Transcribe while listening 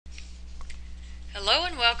Hello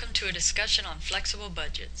and welcome to a discussion on flexible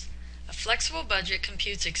budgets. A flexible budget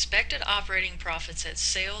computes expected operating profits at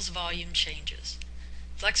sales volume changes.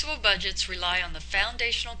 Flexible budgets rely on the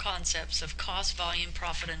foundational concepts of cost volume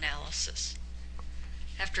profit analysis.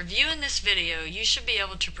 After viewing this video, you should be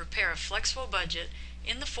able to prepare a flexible budget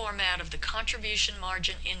in the format of the contribution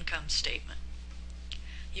margin income statement.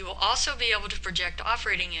 You will also be able to project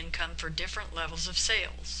operating income for different levels of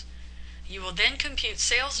sales. You will then compute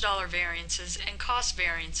sales dollar variances and cost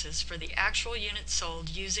variances for the actual units sold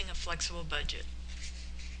using a flexible budget.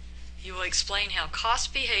 You will explain how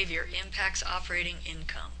cost behavior impacts operating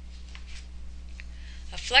income.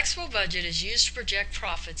 A flexible budget is used to project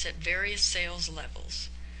profits at various sales levels.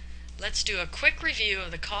 Let's do a quick review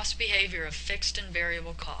of the cost behavior of fixed and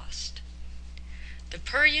variable cost. The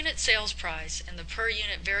per unit sales price and the per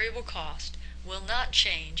unit variable cost will not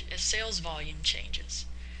change as sales volume changes.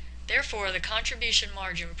 Therefore, the contribution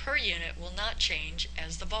margin per unit will not change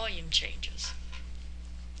as the volume changes.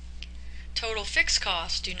 Total fixed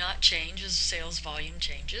costs do not change as sales volume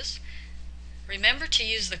changes. Remember to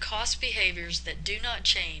use the cost behaviors that do not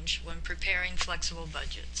change when preparing flexible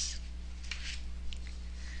budgets.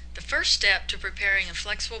 The first step to preparing a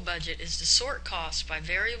flexible budget is to sort costs by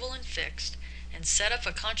variable and fixed and set up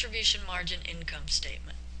a contribution margin income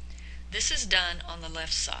statement. This is done on the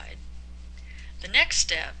left side. The next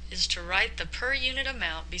step is to write the per unit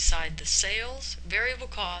amount beside the sales, variable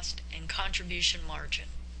cost, and contribution margin.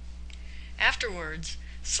 Afterwards,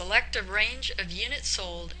 select a range of units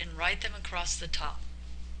sold and write them across the top.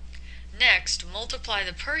 Next, multiply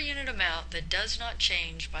the per unit amount that does not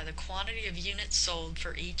change by the quantity of units sold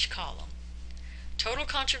for each column. Total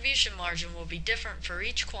contribution margin will be different for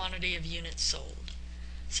each quantity of units sold.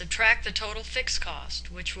 Subtract the total fixed cost,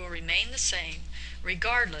 which will remain the same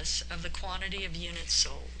regardless of the quantity of units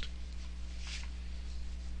sold.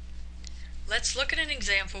 Let's look at an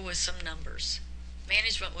example with some numbers.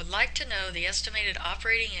 Management would like to know the estimated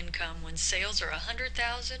operating income when sales are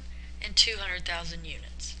 100,000 and 200,000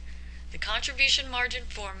 units. The contribution margin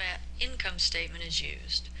format income statement is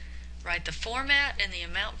used. Write the format and the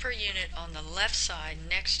amount per unit on the left side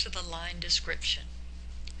next to the line description.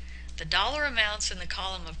 The dollar amounts in the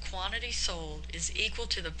column of quantity sold is equal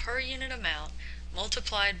to the per unit amount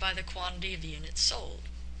multiplied by the quantity of units sold.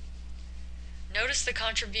 Notice the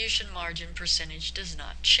contribution margin percentage does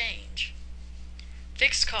not change.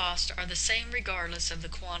 Fixed costs are the same regardless of the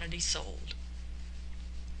quantity sold.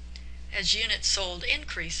 As units sold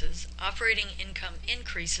increases, operating income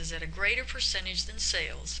increases at a greater percentage than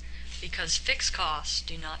sales because fixed costs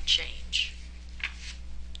do not change.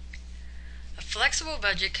 A flexible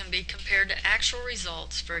budget can be compared to actual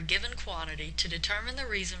results for a given quantity to determine the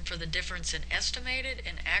reason for the difference in estimated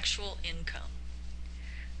and actual income.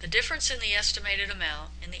 The difference in the estimated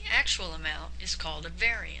amount and the actual amount is called a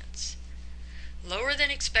variance. Lower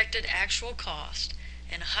than expected actual cost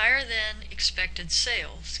and higher than expected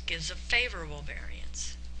sales gives a favorable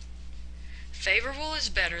variance. Favorable is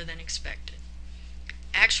better than expected.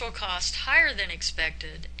 Actual cost higher than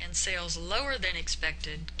expected and sales lower than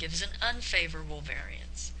expected gives an unfavorable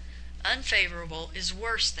variance. Unfavorable is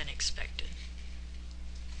worse than expected.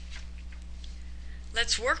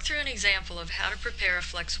 Let's work through an example of how to prepare a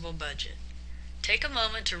flexible budget. Take a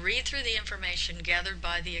moment to read through the information gathered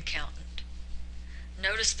by the accountant.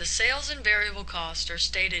 Notice the sales and variable costs are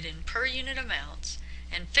stated in per unit amounts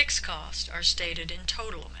and fixed costs are stated in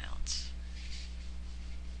total amounts.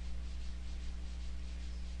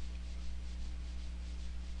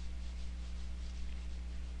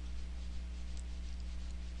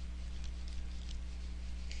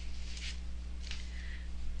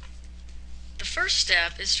 The first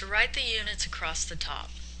step is to write the units across the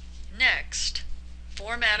top. Next,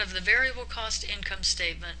 format of the variable cost income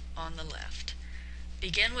statement on the left.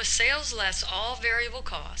 Begin with sales less all variable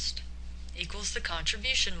cost equals the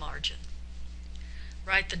contribution margin.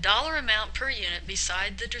 Write the dollar amount per unit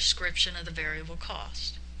beside the description of the variable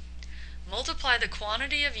cost. Multiply the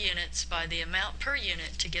quantity of units by the amount per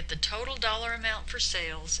unit to get the total dollar amount for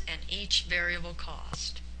sales and each variable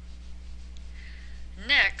cost.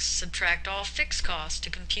 Next, subtract all fixed costs to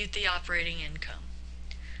compute the operating income.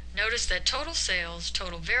 Notice that total sales,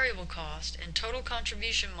 total variable cost, and total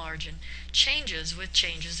contribution margin changes with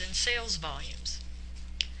changes in sales volumes.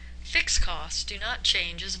 Fixed costs do not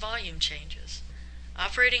change as volume changes.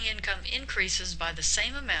 Operating income increases by the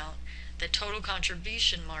same amount that total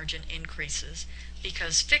contribution margin increases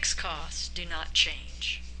because fixed costs do not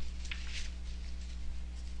change.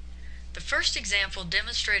 The first example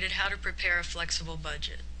demonstrated how to prepare a flexible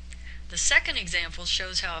budget. The second example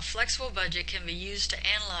shows how a flexible budget can be used to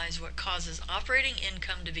analyze what causes operating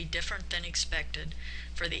income to be different than expected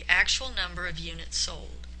for the actual number of units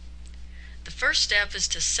sold. The first step is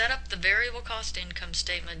to set up the variable cost income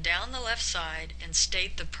statement down the left side and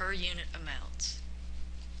state the per unit amounts.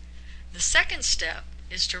 The second step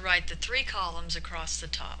is to write the 3 columns across the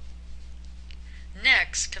top.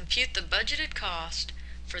 Next, compute the budgeted cost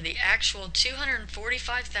for the actual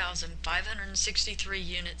 245,563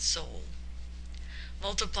 units sold.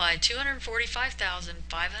 Multiply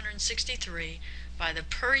 245,563 by the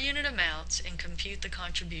per unit amounts and compute the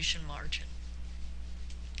contribution margin.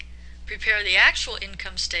 Prepare the actual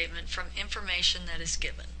income statement from information that is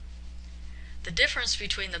given. The difference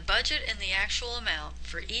between the budget and the actual amount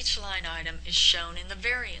for each line item is shown in the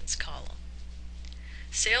variance column.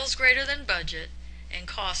 Sales greater than budget and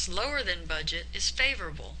cost lower than budget is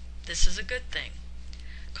favorable. This is a good thing.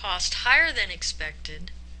 Cost higher than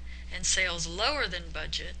expected and sales lower than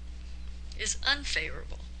budget is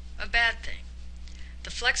unfavorable, a bad thing.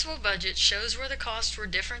 The flexible budget shows where the costs were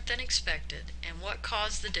different than expected and what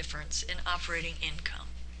caused the difference in operating income.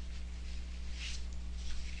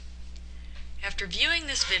 After viewing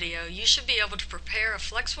this video, you should be able to prepare a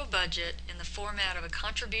flexible budget in the format of a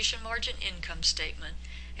contribution margin income statement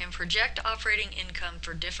and project operating income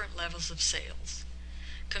for different levels of sales.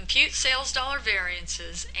 Compute sales dollar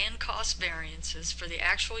variances and cost variances for the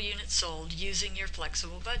actual units sold using your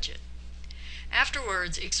flexible budget.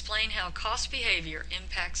 Afterwards, explain how cost behavior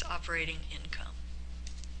impacts operating income.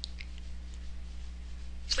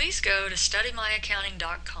 Please go to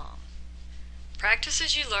studymyaccounting.com. Practice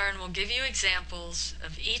as you learn will give you examples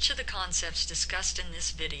of each of the concepts discussed in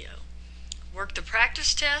this video. Work the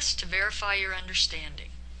practice test to verify your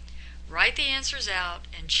understanding. Write the answers out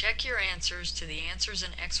and check your answers to the answers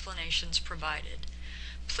and explanations provided.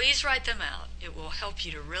 Please write them out. It will help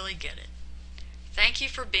you to really get it. Thank you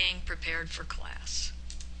for being prepared for class.